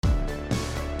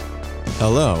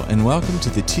Hello, and welcome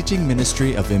to the teaching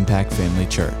ministry of Impact Family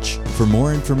Church. For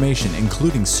more information,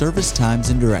 including service times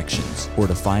and directions, or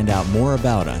to find out more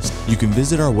about us, you can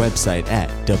visit our website at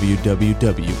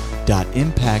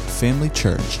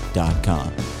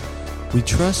www.impactfamilychurch.com. We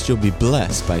trust you'll be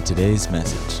blessed by today's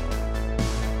message.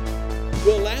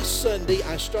 Well, last Sunday,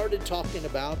 I started talking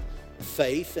about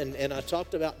faith, and I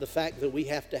talked about the fact that we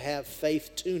have to have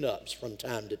faith tune-ups from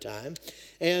time to time.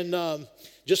 And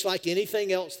just like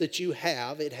anything else that you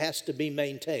have, it has to be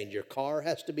maintained. Your car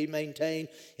has to be maintained.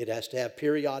 It has to have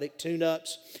periodic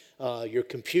tune-ups. Your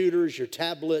computers, your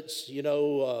tablets,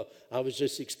 I was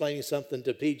just explaining something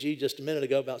to PG just a minute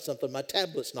ago about something my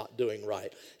tablet's not doing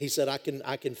right. He said, I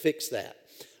can fix that.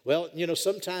 Well,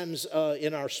 sometimes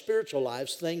in our spiritual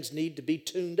lives, things need to be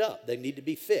tuned up. They need to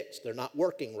be fixed. They're not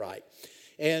working right.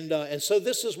 And so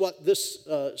this is what this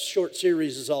short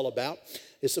series is all about.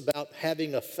 It's about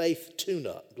having a faith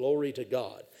tune-up. Glory to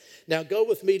God. Now go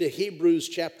with me to Hebrews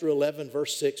chapter 11,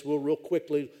 verse 6. We'll real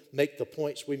quickly make the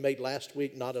points we made last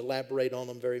week, not elaborate on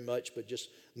them very much, but just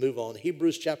move on.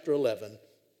 Hebrews chapter 11,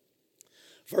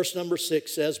 verse number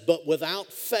 6 says, "But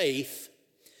without faith,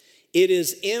 it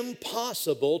is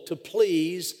impossible to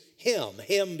please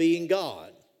him being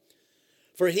God.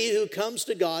 For he who comes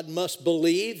to God must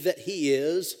believe that he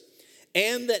is,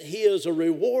 and that he is a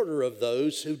rewarder of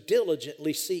those who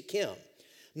diligently seek him."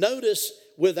 Notice,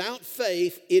 without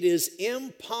faith, it is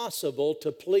impossible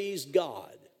to please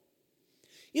God.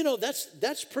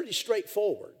 That's pretty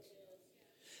straightforward.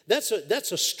 That's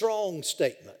a strong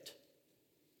statement.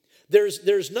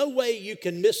 There's no way you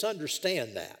can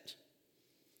misunderstand that.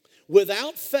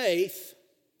 Without faith,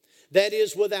 that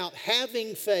is without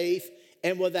having faith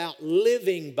and without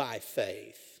living by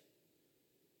faith.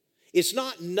 It's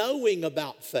not knowing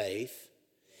about faith,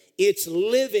 it's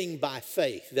living by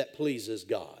faith that pleases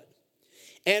God.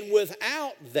 And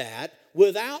without that,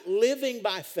 without living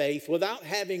by faith, without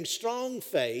having strong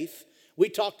faith, we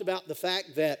talked about the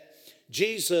fact that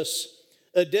Jesus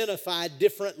identified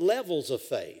different levels of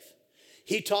faith.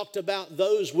 He talked about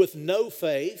those with no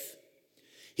faith.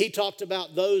 He talked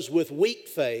about those with weak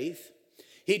faith.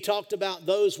 He talked about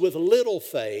those with little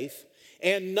faith.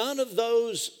 And none of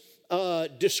those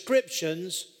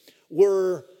descriptions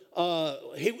were,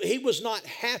 he was not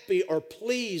happy or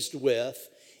pleased with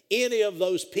any of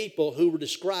those people who were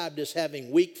described as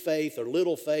having weak faith or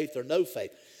little faith or no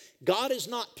faith. God is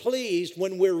not pleased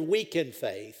when we're weak in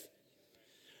faith.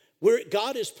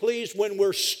 God is pleased when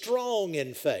we're strong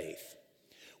in faith.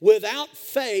 Without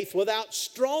faith, without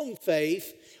strong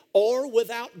faith, or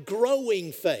without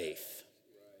growing faith.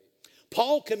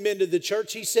 Paul commended the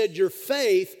church. He said, your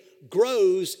faith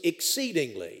grows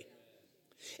exceedingly.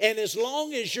 And as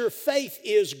long as your faith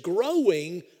is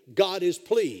growing, God is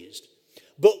pleased.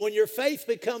 But when your faith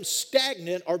becomes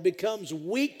stagnant or becomes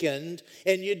weakened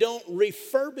and you don't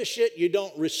refurbish it, you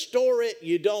don't restore it,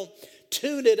 you don't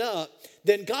tune it up,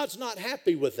 then God's not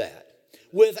happy with that.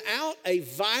 Without a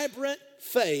vibrant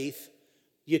faith,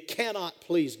 you cannot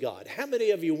please God. How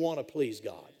many of you want to please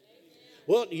God?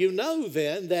 Well, you know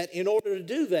then that in order to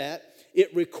do that,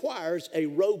 it requires a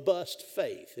robust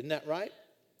faith. Isn't that right?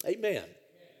 Amen.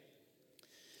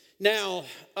 Now,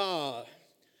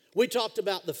 we talked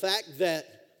about the fact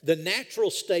that the natural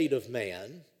state of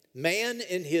man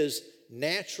in his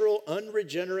natural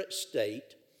unregenerate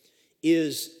state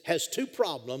has two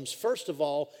problems. First of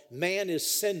all, man is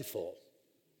sinful.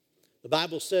 The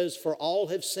Bible says, for all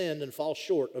have sinned and fall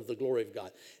short of the glory of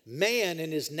God. Man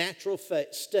in his natural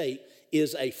state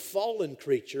is a fallen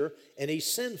creature and he's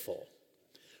sinful.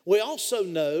 We also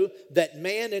know that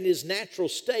man in his natural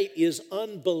state is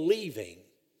unbelieving.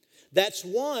 That's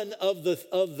one of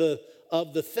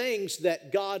the things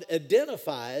that God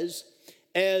identifies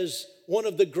as one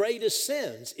of the greatest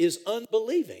sins is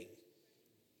unbelieving.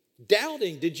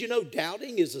 Doubting. Did you know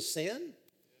doubting is a sin?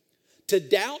 To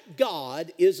doubt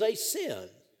God is a sin.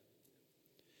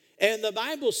 And the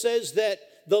Bible says that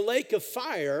the lake of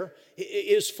fire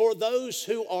is for those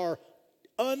who are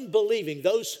unbelieving,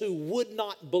 those who would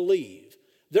not believe.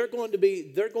 They're going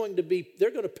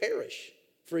to perish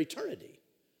for eternity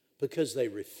because they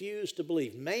refuse to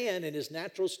believe. Man in his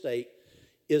natural state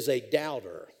is a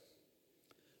doubter,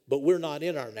 but we're not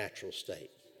in our natural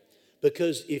state.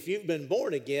 Because if you've been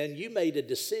born again, you made a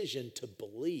decision to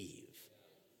believe.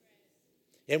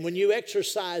 And when you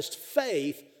exercised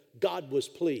faith, God was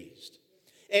pleased.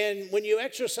 And when you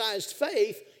exercised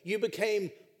faith, you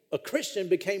became a Christian,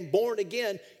 became born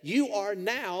again. You are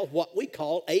now what we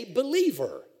call a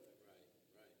believer.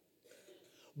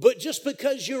 But just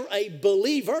because you're a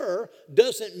believer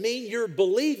doesn't mean you're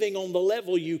believing on the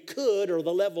level you could or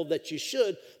the level that you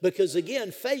should, because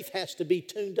again, faith has to be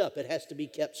tuned up. It has to be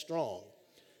kept strong.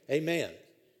 Amen.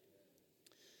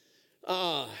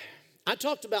 I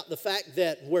talked about the fact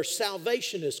that where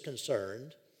salvation is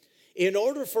concerned, in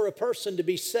order for a person to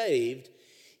be saved,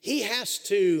 he has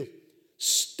to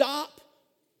stop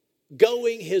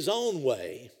going his own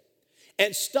way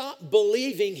and stop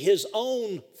believing his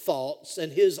own thoughts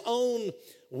and his own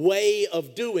way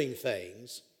of doing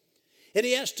things. And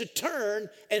he has to turn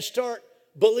and start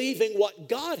believing what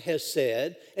God has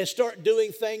said and start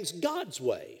doing things God's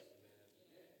way.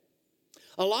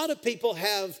 A lot of people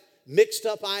have mixed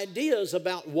up ideas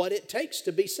about what it takes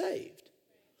to be saved.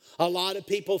 A lot of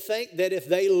people think that if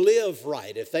they live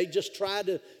right, if they just try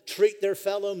to treat their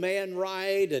fellow man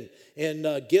right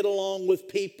and get along with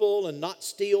people and not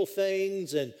steal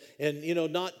things and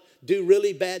not do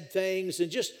really bad things and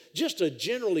just a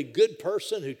generally good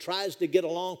person who tries to get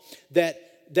along, that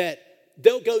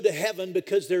they'll go to heaven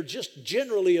because they're just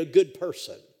generally a good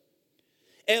person.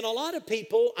 And a lot of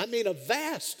people, a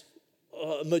vast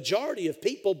majority of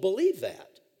people believe that.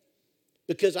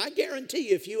 Because I guarantee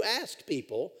you, if you ask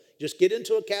people, just get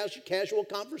into a casual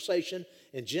conversation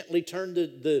and gently turn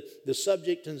the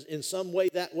subject in some way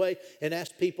that way and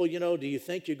ask people, do you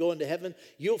think you're going to heaven?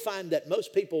 You'll find that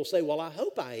most people will say, well, I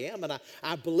hope I am, and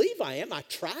I believe I am. I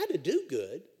try to do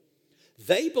good.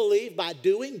 They believe by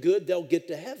doing good they'll get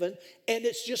to heaven, and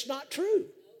it's just not true.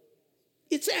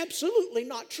 It's absolutely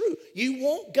not true. You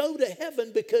won't go to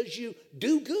heaven because you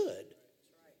do good.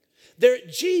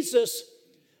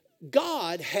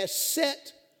 God has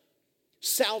set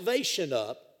salvation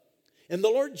up, and the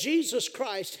Lord Jesus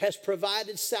Christ has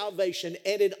provided salvation,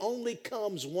 and it only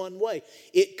comes one way.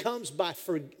 It comes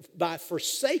by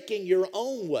forsaking your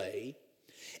own way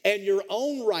and your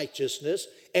own righteousness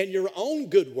and your own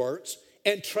good works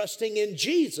and trusting in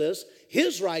Jesus,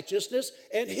 his righteousness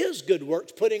and his good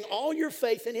works, putting all your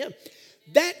faith in him.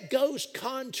 That goes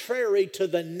contrary to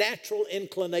the natural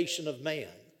inclination of man.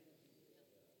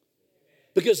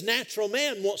 Because natural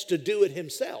man wants to do it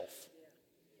himself.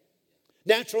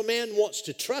 Natural man wants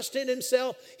to trust in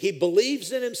himself. He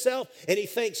believes in himself, and he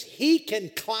thinks he can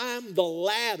climb the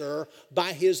ladder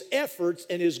by his efforts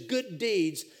and his good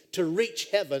deeds to reach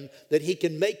heaven, that he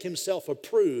can make himself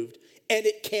approved, and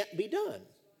it can't be done.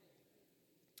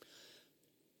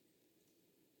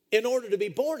 In order to be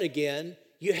born again,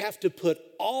 you have to put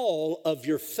all of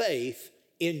your faith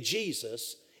in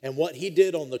Jesus and what he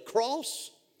did on the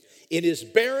cross, in his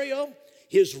burial,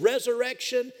 his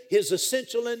resurrection, his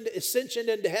ascension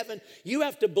into heaven. You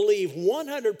have to believe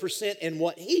 100% in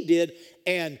what he did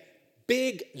and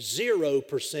big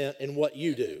 0% in what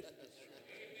you do.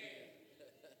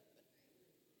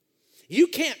 You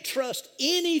can't trust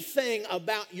anything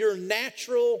about your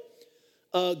natural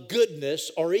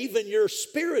goodness or even your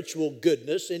spiritual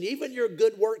goodness and even your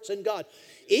good works in God.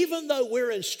 Even though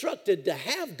we're instructed to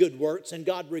have good works and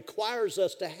God requires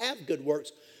us to have good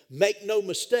works, make no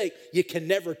mistake, you can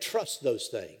never trust those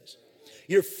things.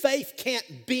 Your faith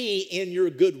can't be in your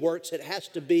good works. It has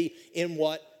to be in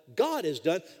what God has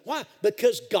done. Why?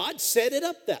 Because God set it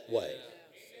up that way.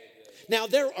 Now,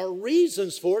 there are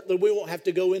reasons for it that we won't have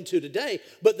to go into today,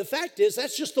 but the fact is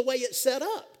that's just the way it's set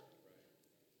up.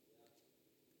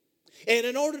 And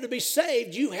in order to be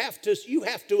saved, you have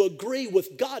to agree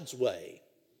with God's way.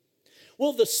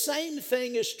 Well, the same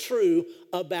thing is true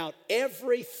about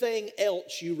everything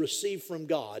else you receive from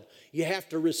God. You have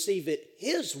to receive it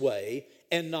his way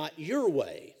and not your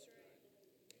way.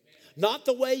 Not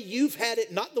the way you've had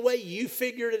it, not the way you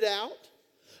figured it out,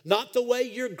 not the way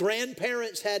your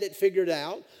grandparents had it figured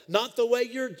out, not the way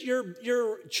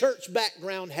your church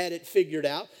background had it figured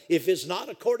out. If it's not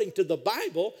according to the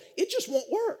Bible, it just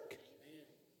won't work.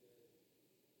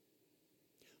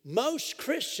 Most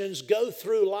Christians go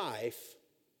through life,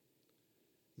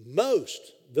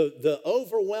 the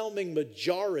overwhelming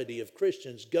majority of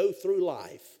Christians go through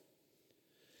life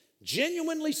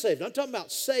genuinely saved. I'm talking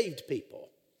about saved people.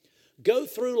 Go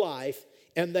through life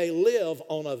and they live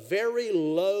on a very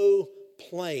low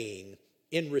plane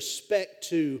in respect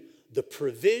to the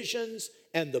provisions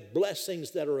and the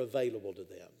blessings that are available to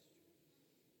them.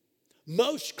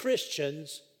 Most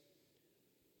Christians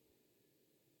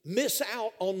miss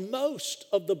out on most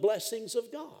of the blessings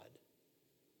of God.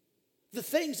 The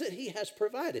things that he has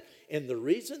provided. And the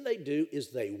reason they do is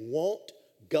they won't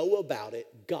go about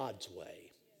it God's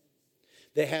way.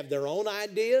 They have their own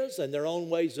ideas and their own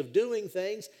ways of doing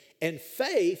things. And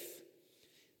faith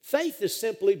is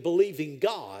simply believing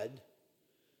God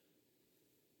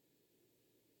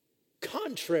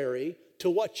contrary to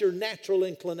what your natural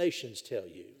inclinations tell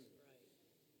you.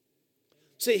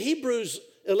 See, Hebrews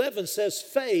 11 says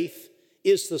faith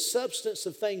is the substance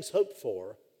of things hoped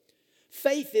for.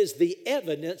 Faith is the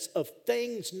evidence of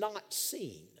things not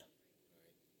seen.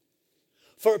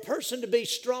 For a person to be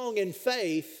strong in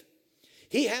faith,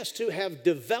 he has to have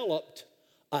developed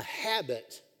a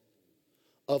habit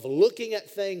of looking at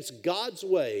things God's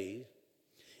way.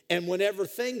 And whenever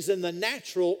things in the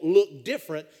natural look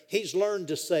different, he's learned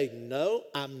to say, no,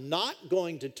 I'm not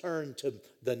going to turn to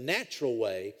the natural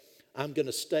way. I'm going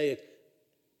to stay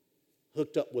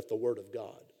hooked up with the Word of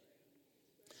God.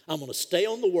 I'm going to stay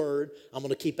on the Word. I'm going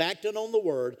to keep acting on the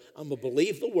Word. I'm going to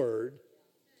believe the Word.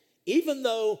 Even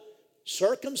though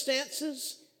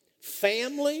circumstances,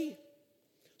 family,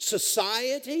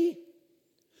 society,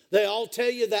 they all tell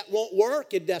you that won't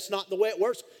work, and that's not the way it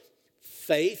works.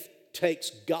 Faith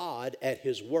takes God at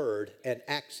His word and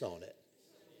acts on it.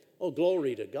 Oh,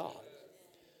 glory to God.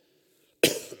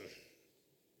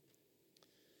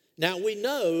 Now, we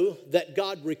know that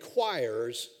God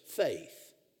requires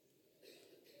faith.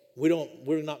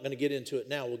 We're not going to get into it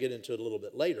now. We'll get into it a little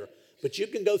bit later. But you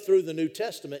can go through the New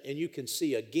Testament and you can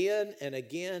see again and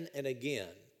again and again.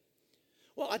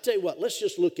 Well, I tell you what, let's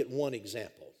just look at one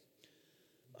example.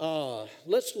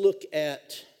 Let's look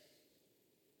at,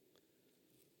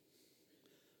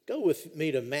 go with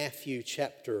me to Matthew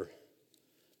chapter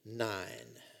 9.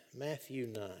 Matthew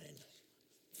 9,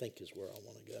 I think is where I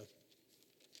want to go.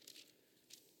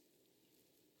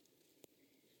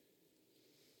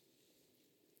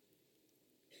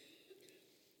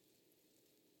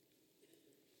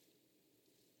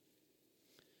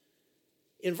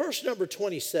 In verse number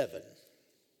 27,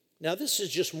 now this is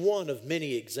just one of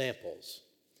many examples.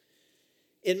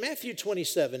 In Matthew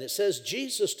 27, it says,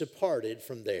 Jesus departed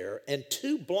from there, and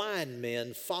 2 blind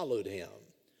men followed him,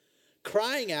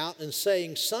 crying out and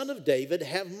saying, Son of David,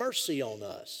 have mercy on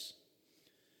us.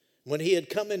 When he had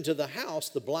come into the house,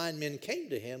 the blind men came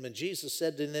to him, and Jesus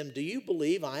said to them, Do you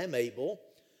believe I am able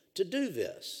to do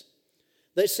this?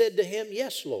 They said to him,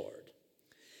 Yes, Lord.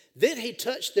 Then he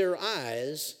touched their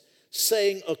eyes,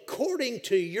 saying, According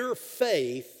to your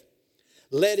faith,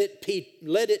 let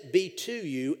it be to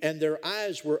you, and their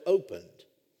eyes were opened.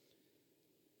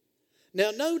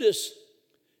 Now notice,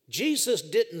 Jesus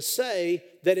didn't say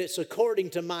that it's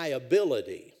according to my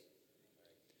ability.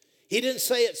 He didn't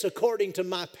say it's according to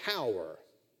my power.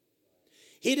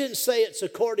 He didn't say it's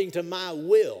according to my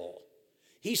will.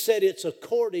 He said it's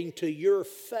according to your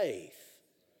faith.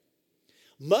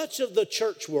 Much of the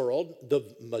church world,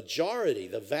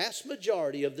 the vast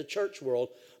majority of the church world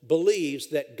believes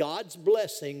that God's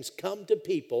blessings come to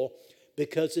people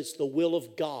because it's the will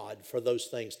of God for those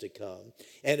things to come.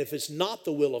 And if it's not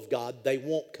the will of God, they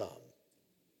won't come.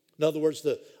 In other words,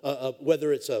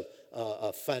 whether it's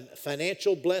a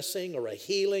financial blessing or a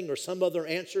healing or some other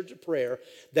answer to prayer,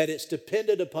 that it's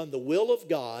dependent upon the will of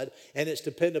God and it's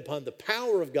dependent upon the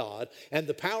power of God, and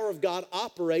the power of God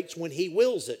operates when He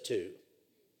wills it to.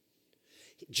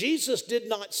 Jesus did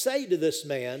not say to this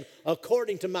man,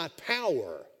 according to my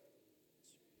power,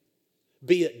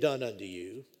 be it done unto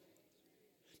you.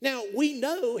 Now, we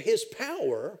know His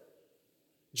power.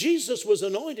 Jesus was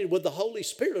anointed with the Holy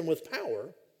Spirit and with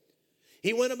power.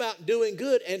 He went about doing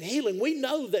good and healing. We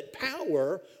know that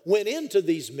power went into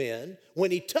these men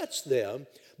when He touched them,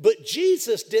 but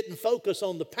Jesus didn't focus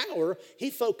on the power.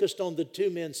 He focused on the 2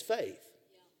 men's faith.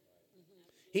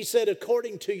 He said,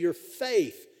 according to your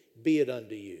faith, be it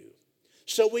unto you.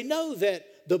 So we know that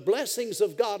the blessings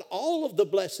of God, all of the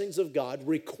blessings of God,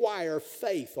 require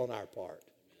faith on our part.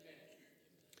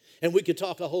 And we could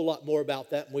talk a whole lot more about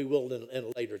that, and we will in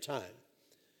a later time.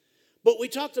 But we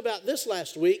talked about this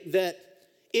last week, that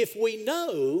if we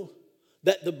know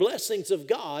that the blessings of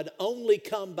God only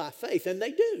come by faith, and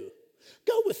they do.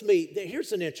 Go with me.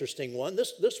 Here's an interesting one.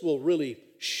 This will really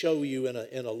show you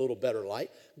in a little better light.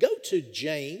 Go to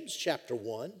James chapter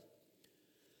 1.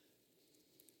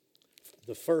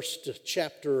 The first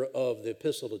chapter of the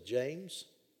Epistle to James.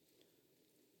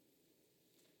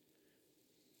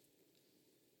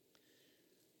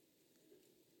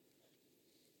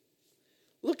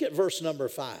 Look at verse number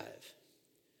 5.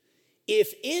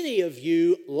 If any of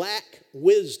you lack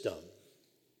wisdom,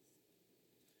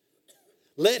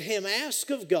 let him ask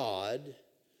of God,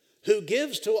 who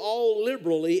gives to all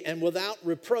liberally and without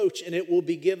reproach, and it will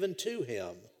be given to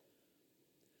him.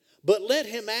 But let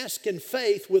him ask in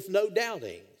faith with no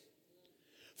doubting.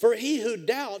 For he who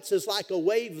doubts is like a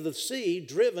wave of the sea,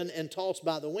 driven and tossed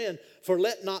by the wind. For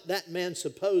let not that man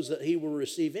suppose that he will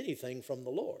receive anything from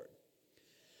the Lord.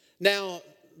 Now,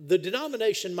 the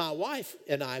denomination my wife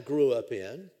and I grew up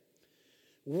in,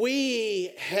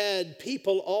 we had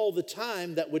people all the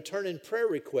time that would turn in prayer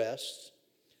requests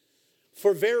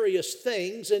for various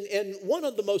things. And one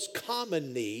of the most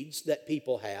common needs that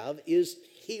people have is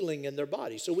healing in their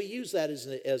body. So we use that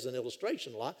as an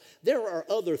illustration a lot. There are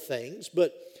other things,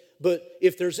 but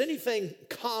if there's anything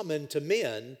common to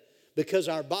men, because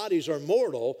our bodies are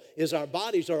mortal, is our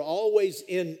bodies are always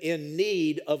in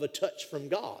need of a touch from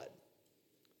God.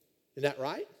 Isn't that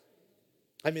right?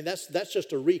 I mean, that's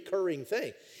just a recurring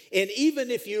thing. And even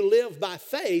if you live by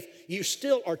faith, you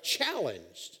still are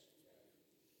challenged.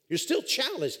 You're still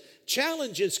challenged.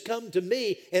 Challenges come to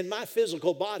me in my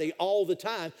physical body all the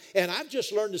time. And I've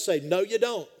just learned to say, no, you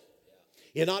don't.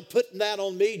 You're not putting that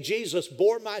on me. Jesus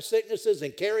bore my sicknesses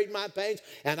and carried my pains,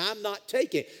 and I'm not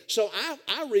taking. So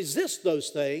I resist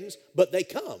those things, but they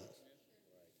come.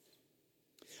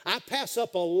 I pass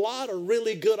up a lot of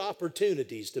really good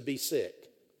opportunities to be sick.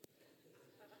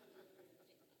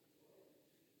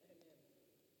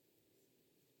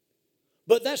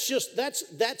 But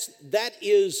that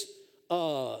is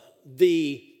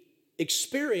the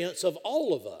experience of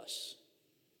all of us.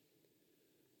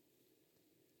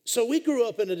 So we grew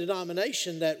up in a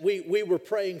denomination that we were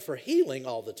praying for healing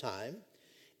all the time.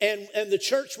 And the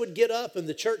church would get up and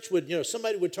the church would,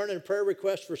 somebody would turn in a prayer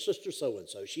request for sister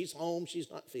so-and-so. She's home,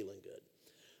 she's not feeling good.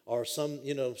 Or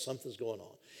something's going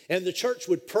on. And the church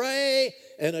would pray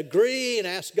and agree and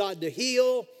ask God to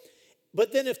heal.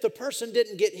 But then if the person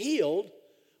didn't get healed,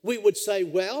 we would say,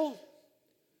 well,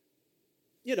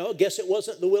 I guess it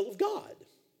wasn't the will of God.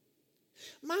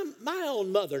 My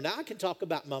own mother, now I can talk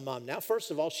about my mom now.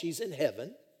 First of all, she's in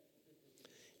heaven.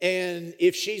 And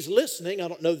if she's listening, I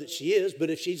don't know that she is, but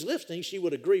if she's listening, she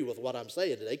would agree with what I'm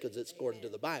saying today because it's according to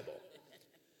the Bible.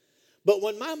 But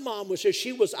when my mom was here,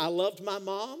 I loved my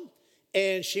mom,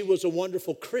 and she was a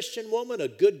wonderful Christian woman, a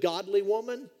good godly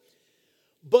woman.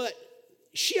 But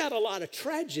she had a lot of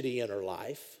tragedy in her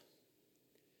life.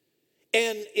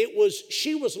 And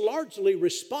she was largely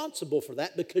responsible for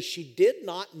that because she did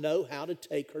not know how to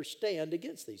take her stand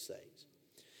against these things.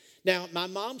 Now, my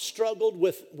mom struggled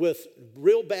with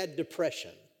real bad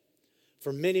depression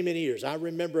for many, many years. I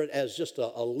remember it as just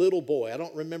a little boy. I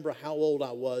don't remember how old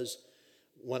I was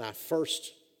when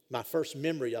my first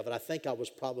memory of it. I think I was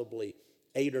probably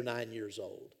 8 or 9 years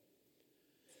old.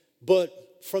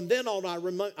 But from then on, I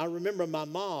remember my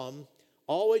mom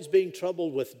always being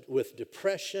troubled with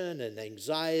depression and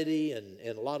anxiety and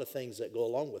a lot of things that go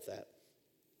along with that.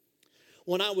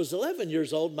 When I was 11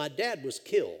 years old, my dad was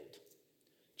killed.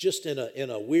 Just in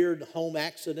a weird home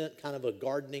accident, kind of a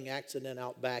gardening accident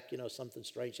out back. Something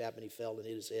strange happened. He fell and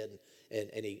hit his head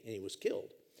and he was killed.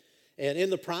 And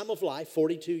in the prime of life,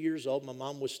 42 years old, my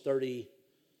mom was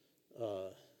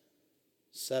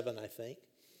 37, I think.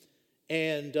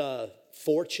 And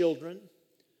 4 children.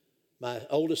 My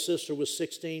oldest sister was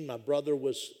 16. My brother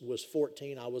was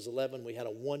 14. I was 11. We had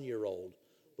a 1-year-old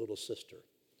little sister.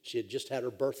 She had just had her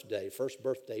first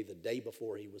birthday, the day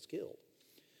before he was killed.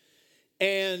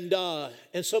 And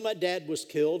so my dad was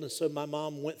killed, and so my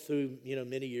mom went through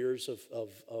many years of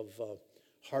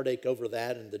heartache over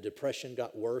that, and the depression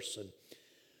got worse. And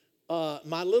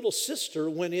my little sister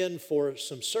went in for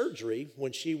some surgery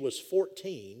when she was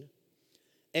 14,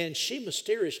 and she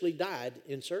mysteriously died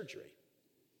in surgery.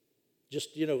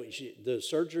 Just, the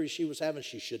surgery she was having,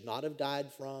 she should not have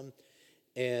died from.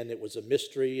 And it was a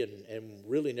mystery and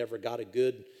really never got a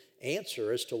good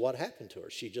answer as to what happened to her.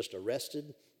 She just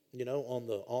arrested, on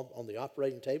the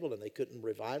operating table, and they couldn't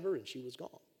revive her, and she was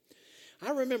gone.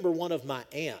 I remember one of my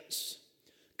aunts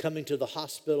coming to the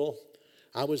hospital.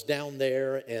 I was down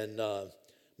there, and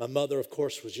my mother, of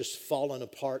course, was just falling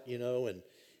apart, and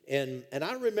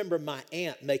I remember my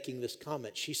aunt making this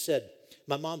comment. She said,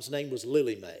 my mom's name was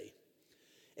Lily Mae.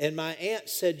 And my aunt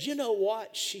said, you know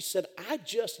what? She said, I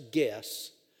just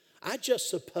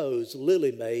suppose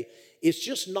Lily Mae, it's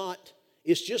just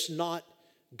not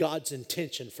God's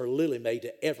intention for Lily Mae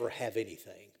to ever have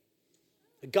anything.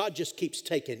 God just keeps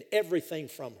taking everything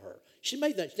from her. She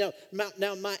made that.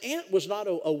 Now my aunt was not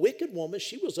a wicked woman.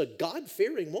 She was a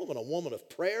God-fearing woman, a woman of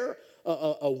prayer,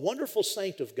 a wonderful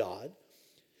saint of God.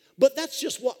 But that's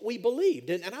just what we believed.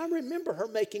 And I remember her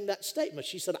making that statement.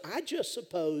 She said, I just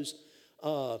suppose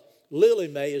Lily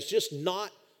Mae is just not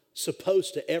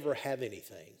supposed to ever have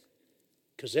anything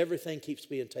because everything keeps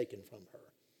being taken from her.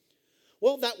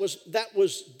 Well, that was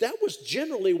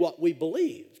generally what we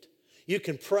believed. You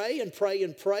can pray and pray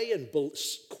and pray and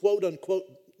quote unquote,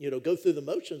 go through the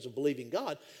motions of believing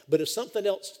God. But if something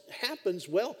else happens,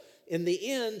 well, in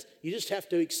the end, you just have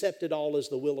to accept it all as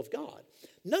the will of God.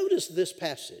 Notice this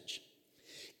passage.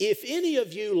 If any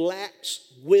of you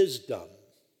lacks wisdom,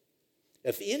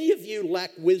 If any of you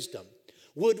lack wisdom,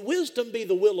 would wisdom be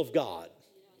the will of God?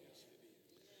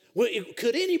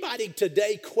 Could anybody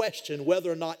today question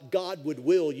whether or not God would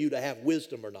will you to have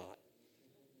wisdom or not?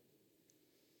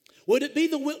 Would it be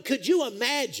the will? Could you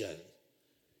imagine,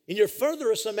 in your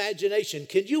furthest imagination,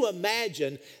 can you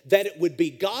imagine that it would be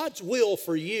God's will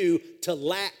for you to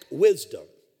lack wisdom?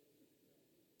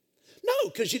 No,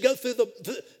 because you go through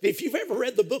if you've ever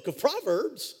read the book of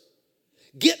Proverbs,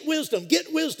 get wisdom,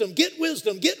 get wisdom, get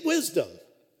wisdom, get wisdom.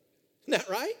 Isn't that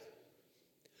right?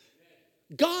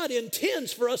 God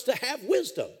intends for us to have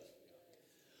wisdom.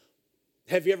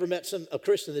 Have you ever met a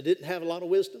Christian that didn't have a lot of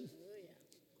wisdom?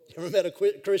 You ever met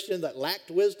a Christian that lacked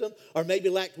wisdom, or maybe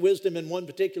lacked wisdom in one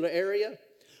particular area?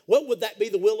 Well, would that be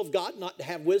the will of God not to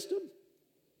have wisdom?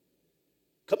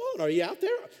 Come on, are you out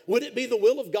there? Would it be the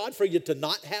will of God for you to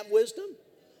not have wisdom?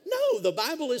 No, the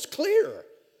Bible is clear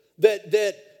that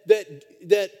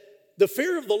the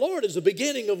fear of the Lord is the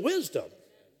beginning of wisdom.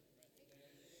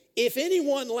 If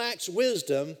anyone lacks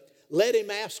wisdom, let him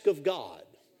ask of God.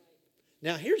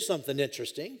 Now, here's something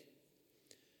interesting.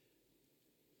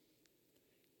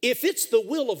 If it's the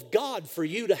will of God for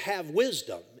you to have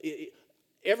wisdom,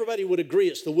 everybody would agree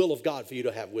it's the will of God for you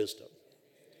to have wisdom.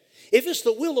 If it's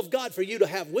the will of God for you to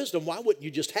have wisdom, why wouldn't you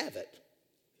just have it?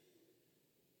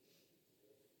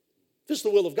 If it's the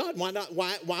will of God, why not?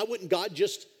 Why wouldn't God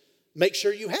just make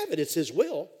sure you have it? It's His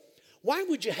will. Why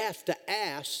would you have to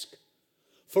ask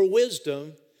for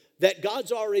wisdom that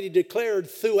God's already declared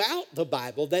throughout the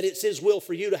Bible that it's His will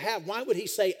for you to have? Why would He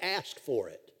say ask for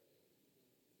it?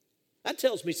 That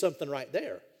tells me something right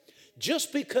there.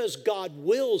 Just because God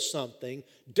wills something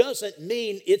doesn't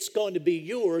mean it's going to be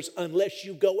yours unless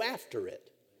you go after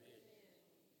it.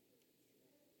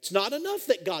 It's not enough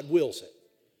that God wills it.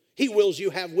 He wills you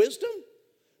have wisdom,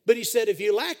 but He said if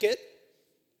you lack it,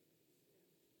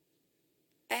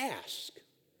 ask.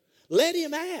 Let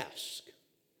Him ask.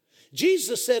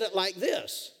 Jesus said it like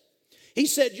this. He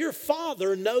said, your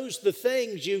Father knows the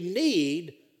things you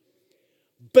need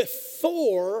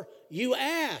before you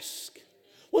ask.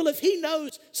 Well, if He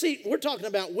knows, see, we're talking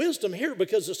about wisdom here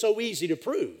because it's so easy to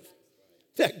prove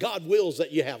that God wills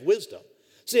that you have wisdom.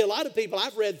 See, a lot of people,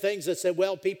 I've read things that say,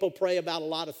 well, people pray about a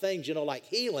lot of things, like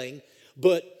healing,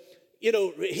 but,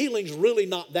 healing's really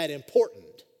not that important.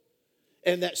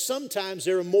 And that sometimes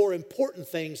there are more important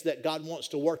things that God wants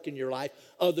to work in your life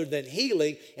other than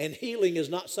healing. And healing is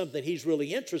not something He's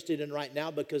really interested in right now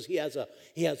because He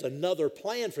has another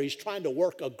plan for you. He's trying to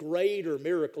work a greater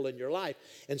miracle in your life.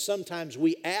 And sometimes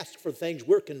we ask for things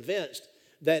we're convinced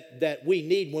that we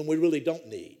need when we really don't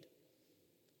need.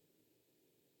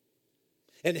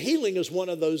 And healing is one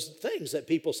of those things that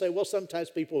people say, well, sometimes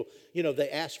people, they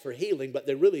ask for healing, but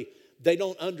they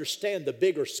don't understand the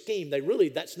bigger scheme.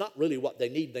 That's not really what they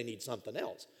need. They need something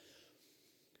else.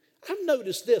 I've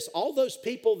noticed this. All those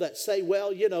people that say,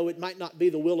 well, it might not be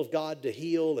the will of God to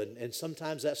heal, and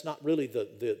sometimes that's not really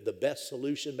the best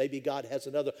solution. Maybe God has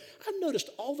another. I've noticed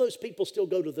all those people still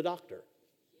go to the doctor.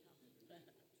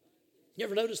 You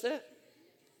ever notice that?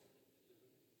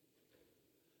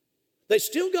 They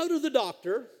still go to the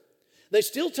doctor. They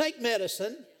still take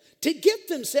medicine to get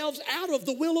themselves out of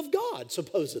the will of God,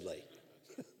 supposedly.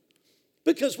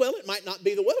 Because, well, it might not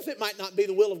be the will. If it might not be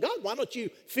the will of God, why don't you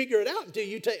figure it out until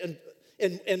you take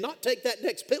and not take that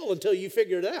next pill until you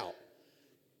figure it out?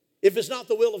 If it's not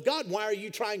the will of God, why are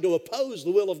you trying to oppose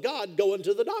the will of God going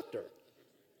to the doctor?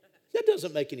 That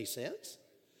doesn't make any sense.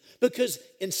 Because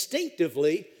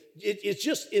instinctively,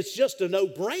 it's just a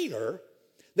no-brainer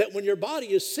that when your body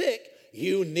is sick,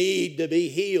 you need to be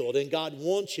healed, and God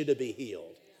wants you to be healed.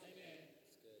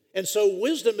 And so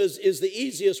wisdom is the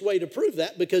easiest way to prove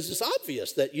that because it's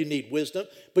obvious that you need wisdom,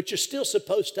 but you're still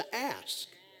supposed to ask.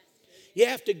 You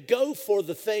have to go for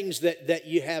the things that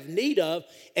you have need of,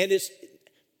 and it's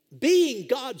being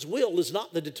God's will is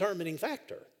not the determining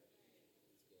factor.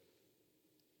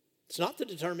 It's not the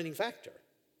determining factor.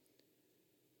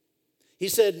 He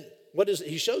said,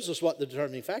 he shows us what the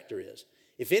determining factor is.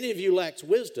 If any of you lacks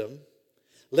wisdom,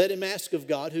 let him ask of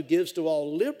God, who gives to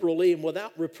all liberally and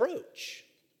without reproach.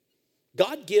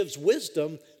 God gives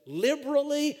wisdom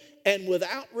liberally and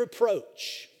without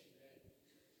reproach.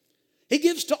 He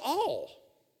gives to all.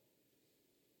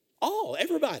 All,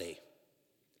 everybody.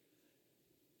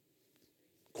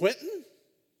 Quentin,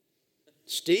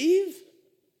 Steve,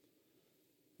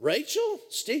 Rachel,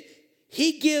 Steve.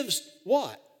 He gives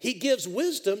what? He gives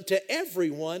wisdom to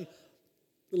everyone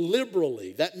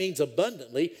liberally. That means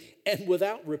abundantly and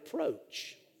without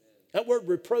reproach. That word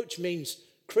reproach means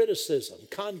criticism,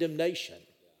 condemnation.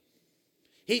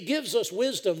 He gives us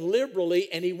wisdom liberally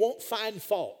and He won't find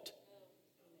fault.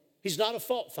 He's not a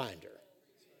fault finder.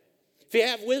 If you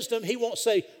have wisdom, he won't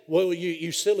say, well,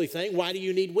 you silly thing, why do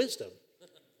you need wisdom?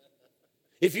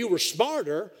 If you were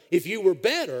smarter, if you were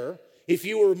better, if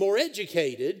you were more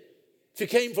educated, if you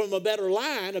came from a better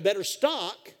line, a better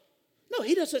stock. No,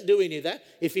 he doesn't do any of that.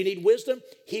 If you need wisdom,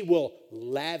 he will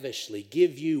lavishly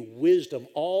give you wisdom,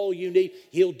 all you need.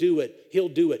 He'll do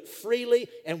it freely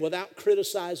and without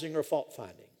criticizing or fault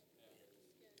finding.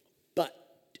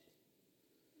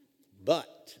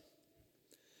 But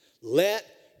let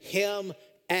him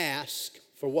ask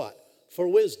for what? For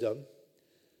wisdom.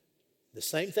 The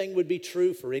same thing would be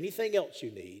true for anything else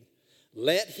you need.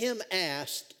 Let him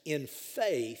ask in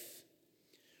faith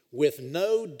with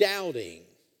no doubting.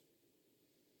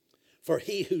 For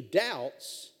he who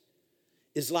doubts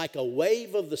is like a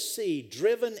wave of the sea,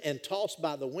 driven and tossed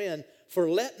by the wind. For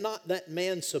let not that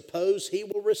man suppose he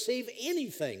will receive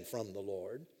anything from the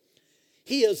Lord.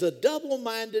 He is a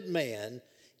double-minded man,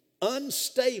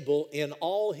 unstable in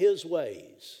all his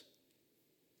ways.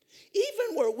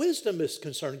 Even where wisdom is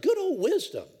concerned, good old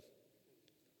wisdom,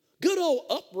 good old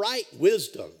upright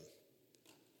wisdom.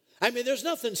 I mean, there's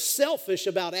nothing selfish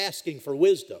about asking for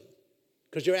wisdom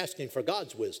because you're asking for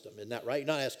God's wisdom, isn't that right? You're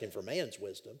not asking for man's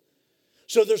wisdom.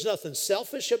 So there's nothing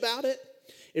selfish about it.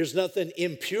 There's nothing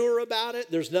impure about it.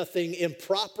 There's nothing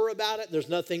improper about it. There's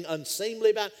nothing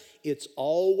unseemly about it. It's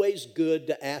always good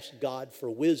to ask God for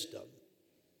wisdom.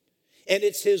 And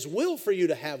it's his will for you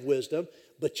to have wisdom,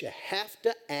 but you have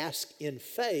to ask in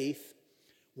faith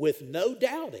with no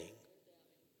doubting.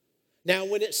 Now,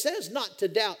 when it says not to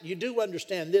doubt, you do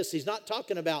understand this. He's not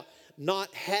talking about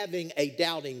not having a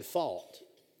doubting thought.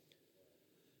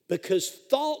 Because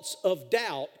thoughts of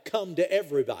doubt come to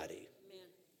everybody.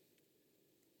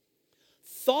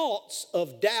 Thoughts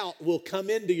of doubt will come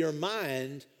into your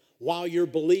mind while you're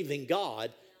believing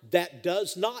God. That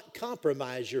does not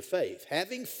compromise your faith.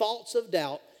 Having thoughts of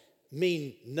doubt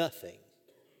mean nothing.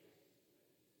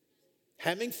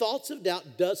 Having thoughts of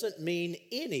doubt doesn't mean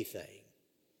anything.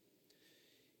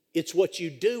 It's what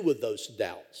you do with those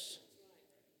doubts.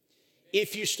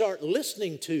 If you start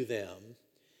listening to them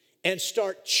and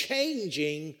start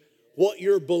changing what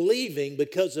you're believing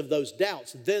because of those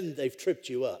doubts, then they've tripped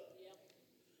you up.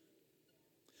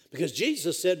 Because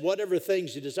Jesus said, whatever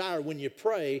things you desire when you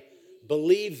pray,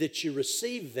 believe that you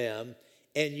receive them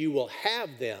and you will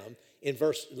have them. In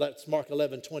that's Mark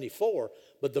 11:24.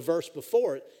 But the verse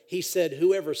before it, he said,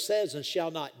 whoever says and shall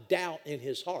not doubt in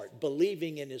his heart,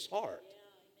 believing in his heart.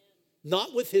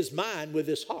 Not with his mind, with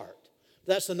his heart.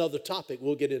 That's another topic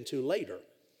we'll get into later.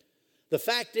 The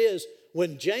fact is,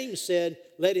 when James said,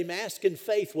 let him ask in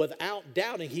faith without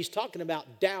doubting, he's talking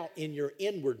about doubt in your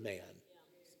inward man.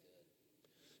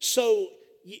 So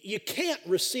you can't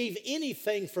receive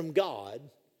anything from God.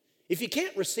 If you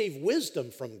can't receive wisdom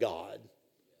from God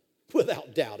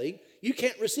without doubting, you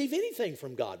can't receive anything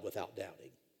from God without doubting.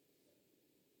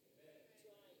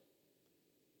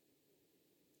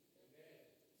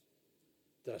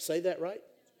 Did I say that right?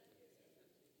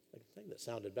 I think that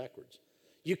sounded backwards.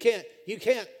 You can't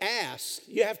ask.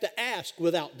 You have to ask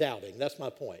without doubting. That's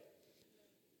my point.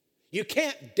 You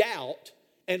can't doubt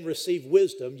and receive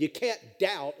wisdom. You can't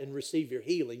doubt and receive your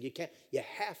healing. You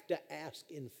have to ask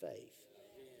in faith.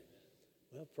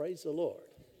 Well, praise the Lord.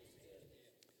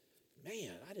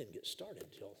 Man, I didn't get started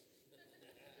till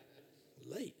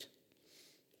late.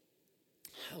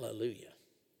 Hallelujah.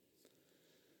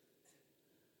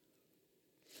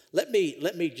 Let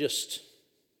me just,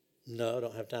 no, I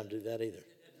don't have time to do that either.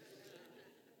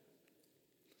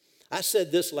 I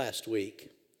said this last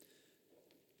week.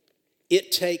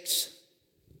 It takes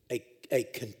a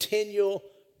continual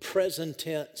present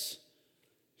tense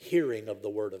hearing of the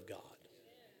Word of God.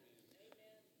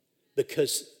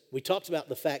 Because we talked about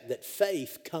the fact that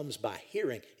faith comes by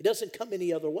hearing. It doesn't come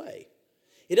any other way.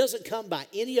 It doesn't come by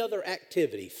any other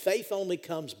activity. Faith only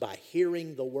comes by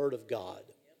hearing the Word of God.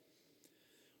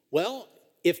 Well,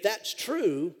 if that's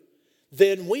true,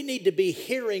 then we need to be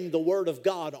hearing the Word of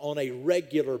God on a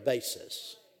regular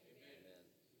basis.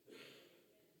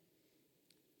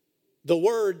 The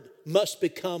Word must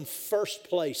become first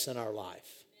place in our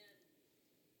life.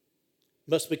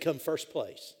 Must become first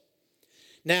place.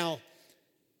 Now,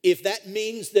 if that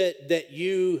means that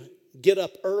you get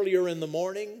up earlier in the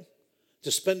morning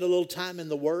to spend a little time in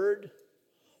the Word,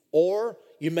 or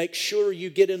you make sure you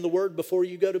get in the Word before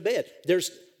you go to bed.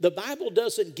 The Bible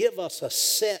doesn't give us a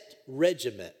set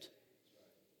regiment,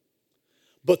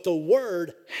 but the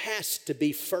Word has to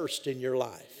be first in your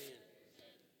life.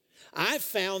 I've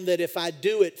found that if I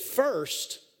do it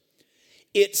first,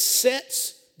 it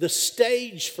sets the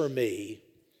stage for me,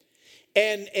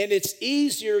 and it's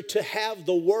easier to have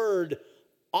the Word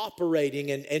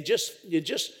operating and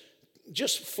just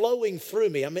just flowing through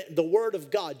me. I mean, the Word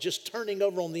of God just turning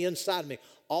over on the inside of me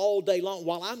all day long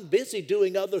while I'm busy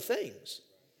doing other things.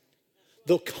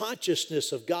 The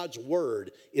consciousness of God's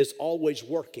Word is always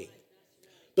working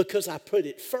because I put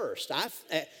it first.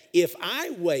 If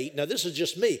I wait, now this is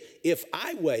just me, if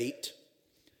I wait,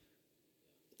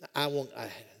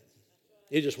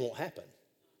 it just won't happen.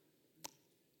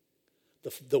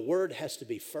 The Word has to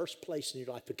be first place in your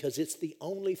life because it's the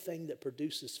only thing that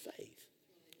produces faith.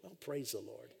 Well, praise the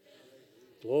Lord.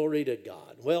 Glory to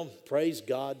God. Well, praise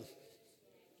God.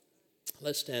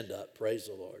 Let's stand up. Praise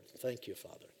the Lord. Thank you,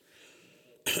 Father.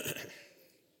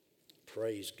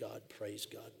 Praise God, praise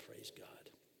God, praise God.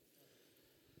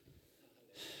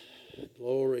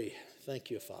 Glory.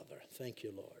 Thank you, Father. Thank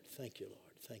you, Lord. Thank you, Lord.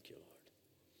 Thank you, Lord.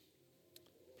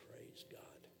 Praise God.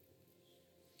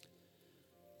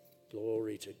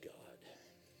 Glory to God.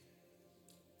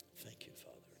 Thank you, Father.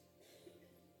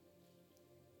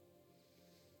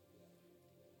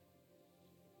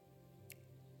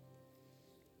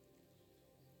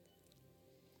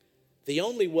 The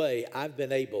only way I've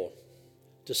been able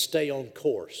to stay on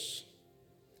course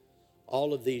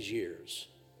all of these years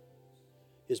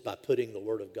is by putting the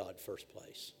Word of God first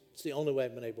place. It's the only way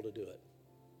I've been able to do it.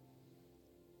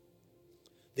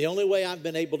 The only way I've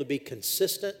been able to be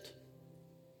consistent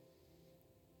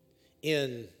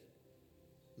in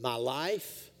my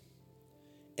life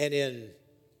and in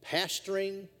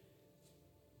pastoring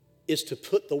is to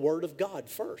put the Word of God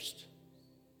first.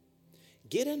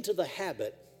 Get into the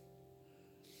habit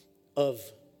of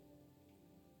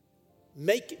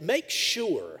make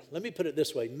sure, let me put it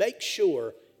this way, make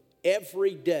sure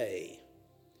every day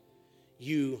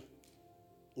you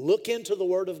look into the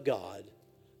Word of God,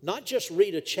 not just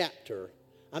read a chapter.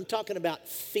 I'm talking about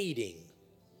feeding.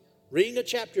 Reading a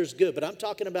chapter is good, but I'm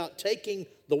talking about taking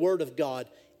the Word of God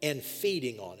and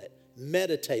feeding on it,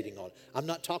 meditating on it. I'm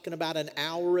not talking about an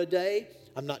hour a day.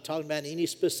 I'm not talking about any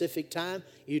specific time.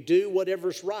 You do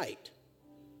whatever's right.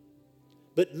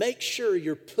 But make sure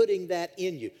you're putting that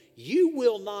in you. You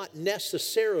will not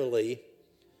necessarily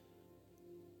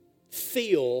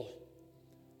feel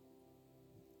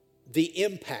the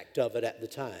impact of it at the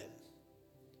time.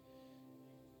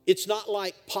 It's not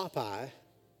like Popeye,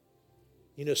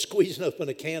 squeezing open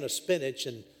a can of spinach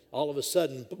and all of a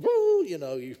sudden,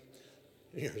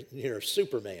 you're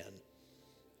Superman.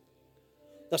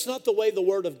 That's not the way the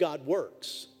Word of God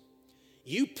works.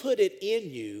 You put it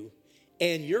in you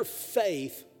and your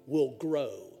faith will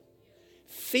grow.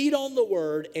 Feed on the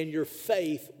Word and your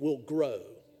faith will grow.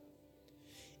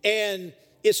 And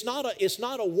it's not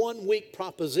a 1 week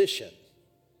proposition.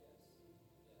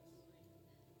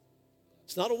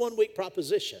 It's not a 1 week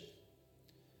proposition.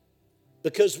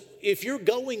 Because if you're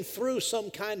going through some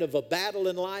kind of a battle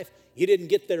in life, you didn't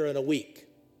get there in a week.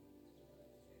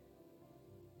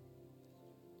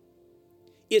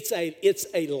 It's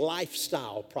a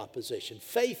lifestyle proposition.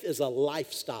 Faith is a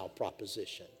lifestyle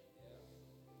proposition.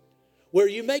 Where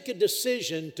you make a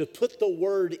decision to put the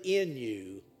Word in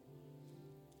you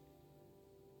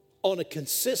on a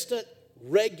consistent,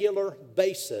 regular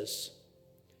basis.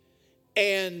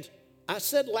 And I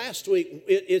said last week,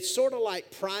 it's sort of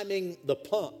like priming the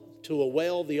pump to a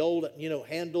well, the old,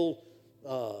 handle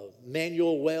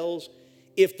manual wells.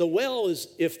 If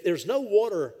there's no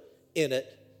water in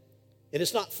it and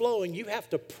it's not flowing, you have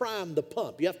to prime the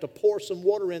pump. You have to pour some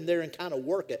water in there and kind of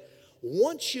work it.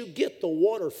 Once you get the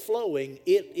water flowing,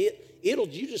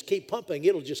 you just keep pumping,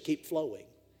 it'll just keep flowing.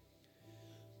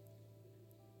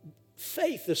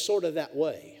 Faith is sort of that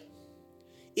way.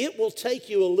 It will take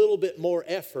you a little bit more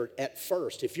effort at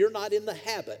first. If you're not in the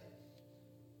habit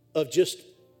of just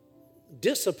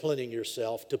disciplining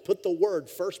yourself to put the Word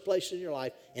first place in your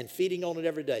life and feeding on it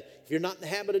every day. If you're not in the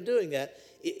habit of doing that,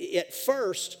 at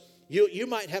first, you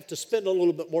might have to spend a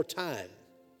little bit more time.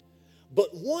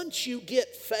 But once you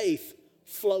get faith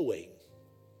flowing,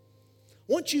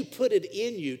 once you put it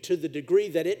in you to the degree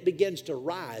that it begins to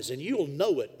rise, and you'll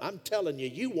know it, I'm telling you,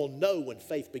 you will know when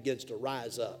faith begins to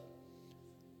rise up.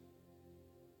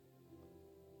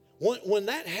 When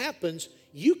that happens,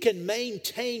 you can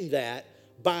maintain that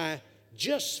by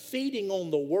just feeding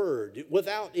on the Word.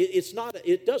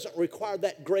 It doesn't require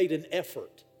that great an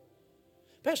effort.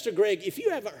 Pastor Greg, if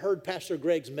you haven't heard Pastor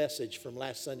Greg's message from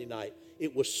last Sunday night,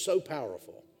 it was so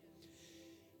powerful.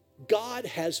 God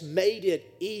has made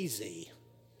it easy.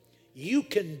 You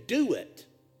can do it.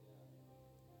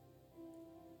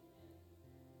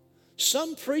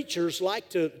 Some preachers like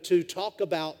to talk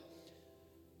about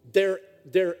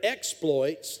their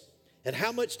exploits and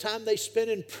how much time they spent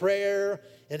in prayer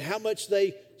and how much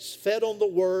they fed on the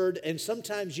Word. And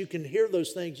sometimes you can hear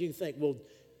those things. You can think, well,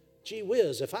 Gee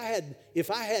whiz, if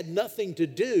I had nothing to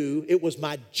do, it was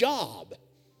my job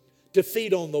to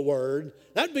feed on the Word,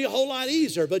 that'd be a whole lot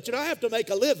easier, but I have to make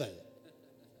a living.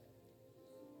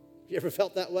 You ever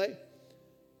felt that way?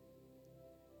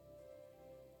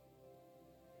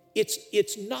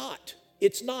 It's not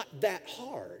that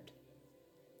hard.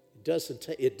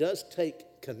 It does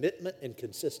take commitment and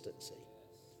consistency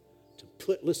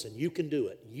to listen, you can do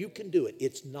it. You can do it.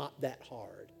 It's not that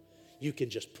hard. You can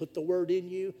just put the Word in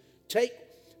you. Take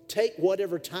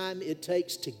whatever time it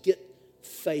takes to get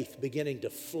faith beginning to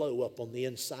flow up on the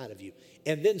inside of you.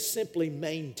 And then simply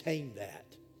maintain that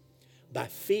by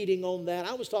feeding on that.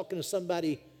 I was talking to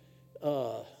somebody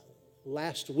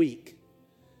last week,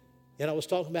 and I was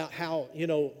talking about how,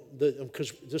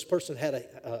 because this person had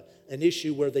an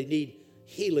issue where they need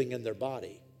healing in their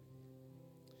body.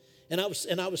 And I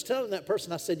was telling that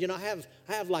person, I said,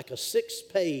 I have like a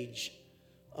 6-page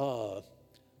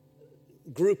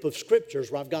group of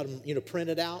scriptures where I've got them,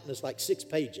 printed out, and it's like 6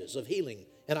 pages of healing,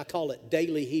 and I call it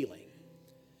daily healing.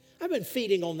 I've been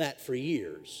feeding on that for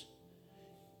years,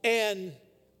 and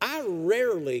I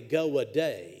rarely go a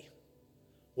day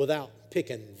without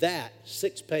picking that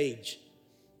 6-page,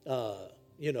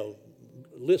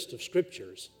 list of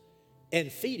scriptures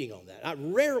and feeding on that. I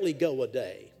rarely go a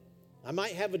day. I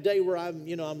might have a day where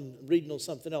I'm reading on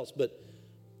something else, but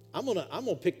I'm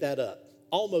gonna pick that up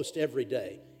almost every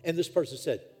day. And this person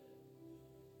said,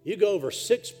 you go over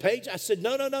 6 pages? I said,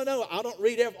 no. I don't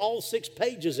read all 6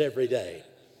 pages every day.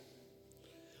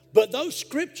 But those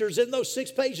scriptures in those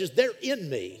 6 pages, they're in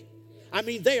me. I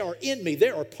mean, they are in me. They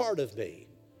are part of me.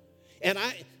 And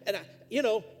if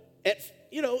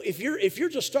you're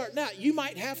just starting out, you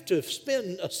might have to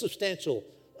spend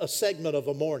a segment of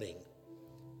a morning.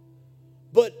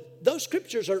 But those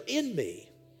scriptures are in me.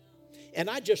 And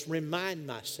I just remind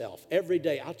myself every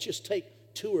day, I'll just take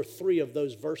 2 or 3 of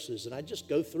those verses, and I just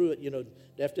go through it, and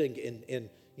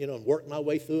work my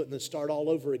way through it and then start all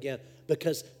over again,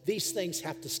 because these things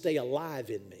have to stay alive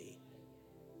in me.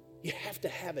 You have to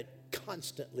have it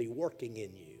constantly working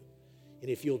in you. And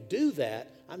if you'll do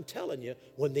that, I'm telling you,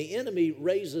 when the enemy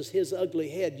raises his ugly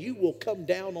head, you will come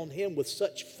down on him with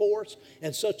such force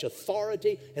and such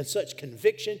authority and such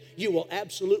conviction, you will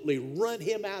absolutely run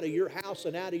him out of your house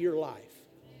and out of your life.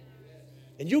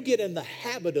 And you'll get in the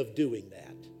habit of doing that.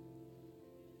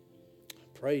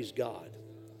 Praise God.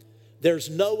 There's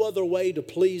no other way to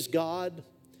please God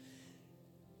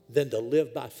than to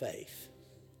live by faith.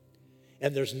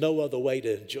 And there's no other way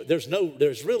to enjoy.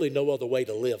 There's really no other way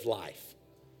to live life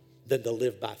than to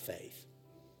live by faith.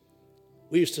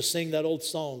 We used to sing that old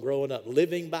song growing up,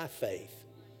 living by faith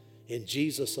in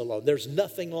Jesus alone. There's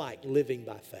nothing like living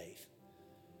by faith.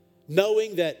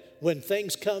 Knowing that when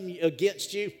things come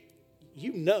against you,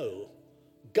 you know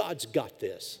God's got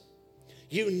this.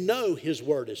 You know His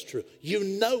word is true. You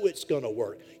know it's going to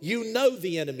work. You know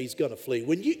the enemy's going to flee.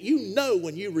 When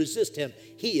you resist him,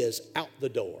 he is out the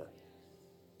door.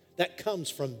 That comes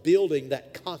from building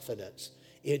that confidence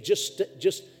in just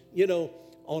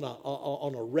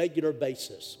on a regular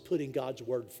basis, putting God's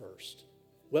word first.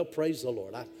 Well, praise the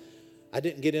Lord. I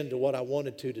didn't get into what I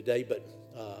wanted to today, but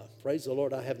praise the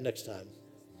Lord, I have next time.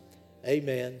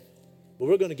 Amen. But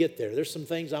we're going to get there. There's some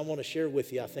things I want to share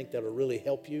with you I think that will really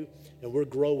help you, and we're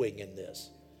growing in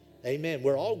this. Amen.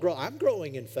 We're all growing. I'm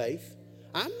growing in faith.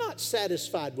 I'm not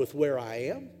satisfied with where I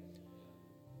am.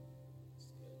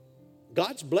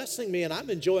 God's blessing me, and I'm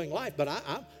enjoying life, but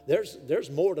there's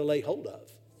more to lay hold of.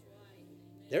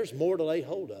 There's more to lay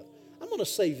hold of. I'm going to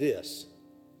say this.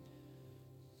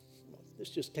 This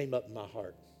just came up in my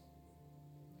heart.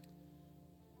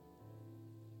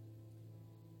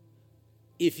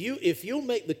 If you'll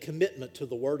make the commitment to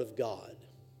the Word of God,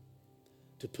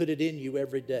 to put it in you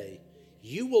every day,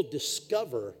 you will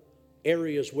discover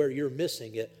areas where you're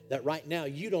missing it that right now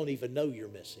you don't even know you're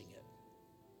missing it.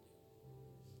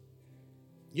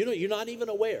 You're not even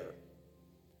aware.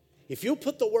 If you'll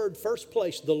put the Word first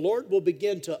place, the Lord will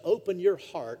begin to open your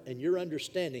heart and your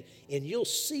understanding, and you'll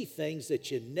see things that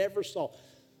you never saw.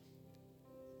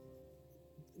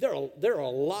 There are a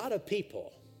lot of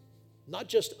people, not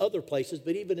just other places,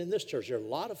 but even in this church, there are a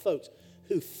lot of folks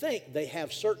who think they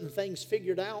have certain things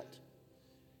figured out,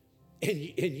 and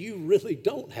you really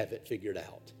don't have it figured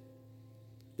out.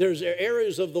 There's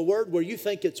areas of the Word where you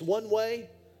think it's one way,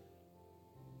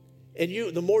 and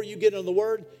the more you get in the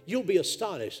Word, you'll be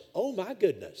astonished. Oh my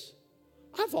goodness,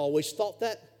 I've always thought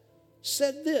that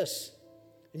said this.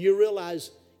 And you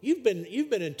realize you've been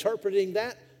interpreting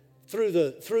that through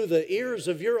the ears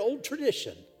of your old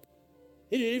tradition.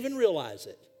 You didn't even realize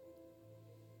it.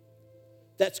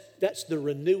 That's the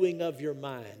renewing of your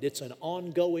mind. It's an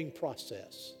ongoing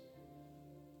process.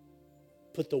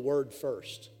 Put the Word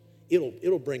first.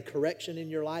 It'll bring correction in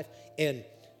your life, and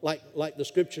like the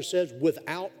Scripture says,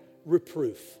 without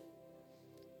reproof.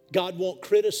 God won't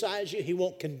criticize you. He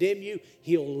won't condemn you.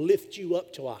 He'll lift you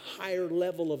up to a higher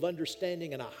level of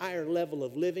understanding and a higher level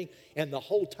of living, and the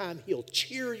whole time He'll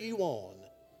cheer you on,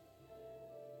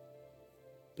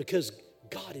 because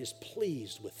God is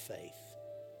pleased with faith.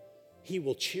 He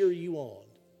will cheer you on.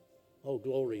 Oh,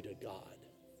 glory to God.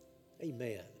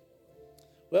 Amen.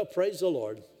 Well, praise the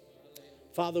Lord.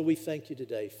 Father, we thank you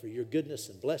today for your goodness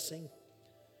and blessing.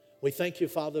 We thank you,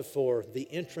 Father, for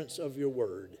the entrance of your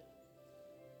word.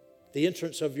 The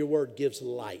entrance of your word gives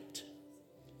light.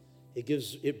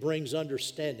 It brings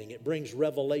understanding. It brings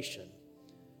revelation.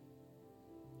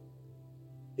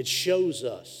 It shows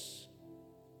us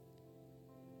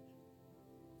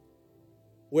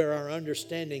where our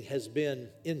understanding has been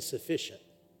insufficient,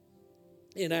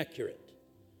 inaccurate,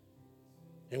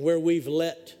 and where we've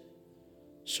let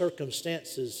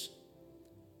circumstances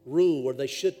rule where they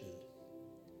shouldn't,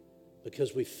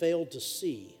 because we failed to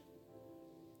see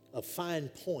a fine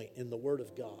point in the Word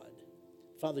of God.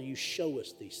 Father, you show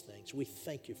us these things. We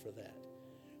thank you for that.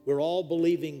 We're all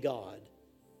believing God.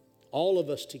 All of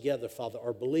us together, Father,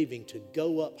 are believing to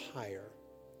go up higher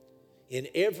in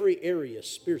every area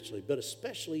spiritually, but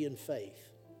especially in faith,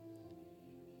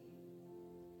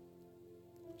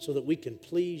 so that we can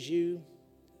please you,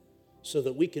 so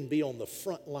that we can be on the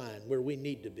front line where we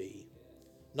need to be,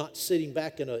 not sitting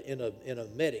back in a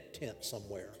medic tent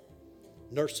somewhere,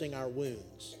 nursing our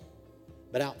wounds,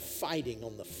 but out fighting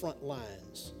on the front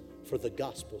lines for the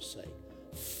gospel's sake,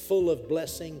 full of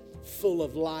blessing, full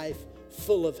of life,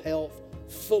 full of health,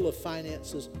 full of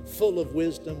finances, full of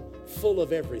wisdom, full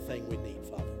of everything we need,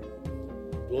 Father.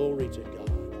 Glory to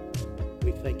God.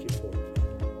 We thank you for it.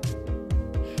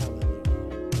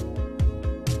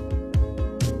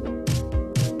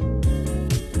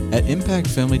 At Impact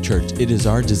Family Church, it is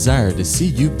our desire to see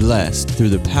you blessed through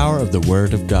the power of the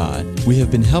Word of God. We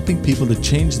have been helping people to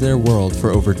change their world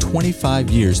for over 25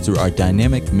 years through our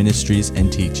dynamic ministries and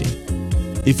teaching.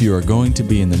 If you are going to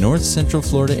be in the North Central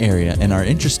Florida area and are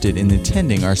interested in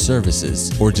attending our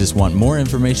services, or just want more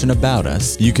information about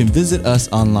us, you can visit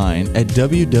us online at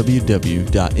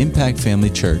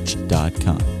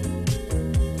www.impactfamilychurch.com.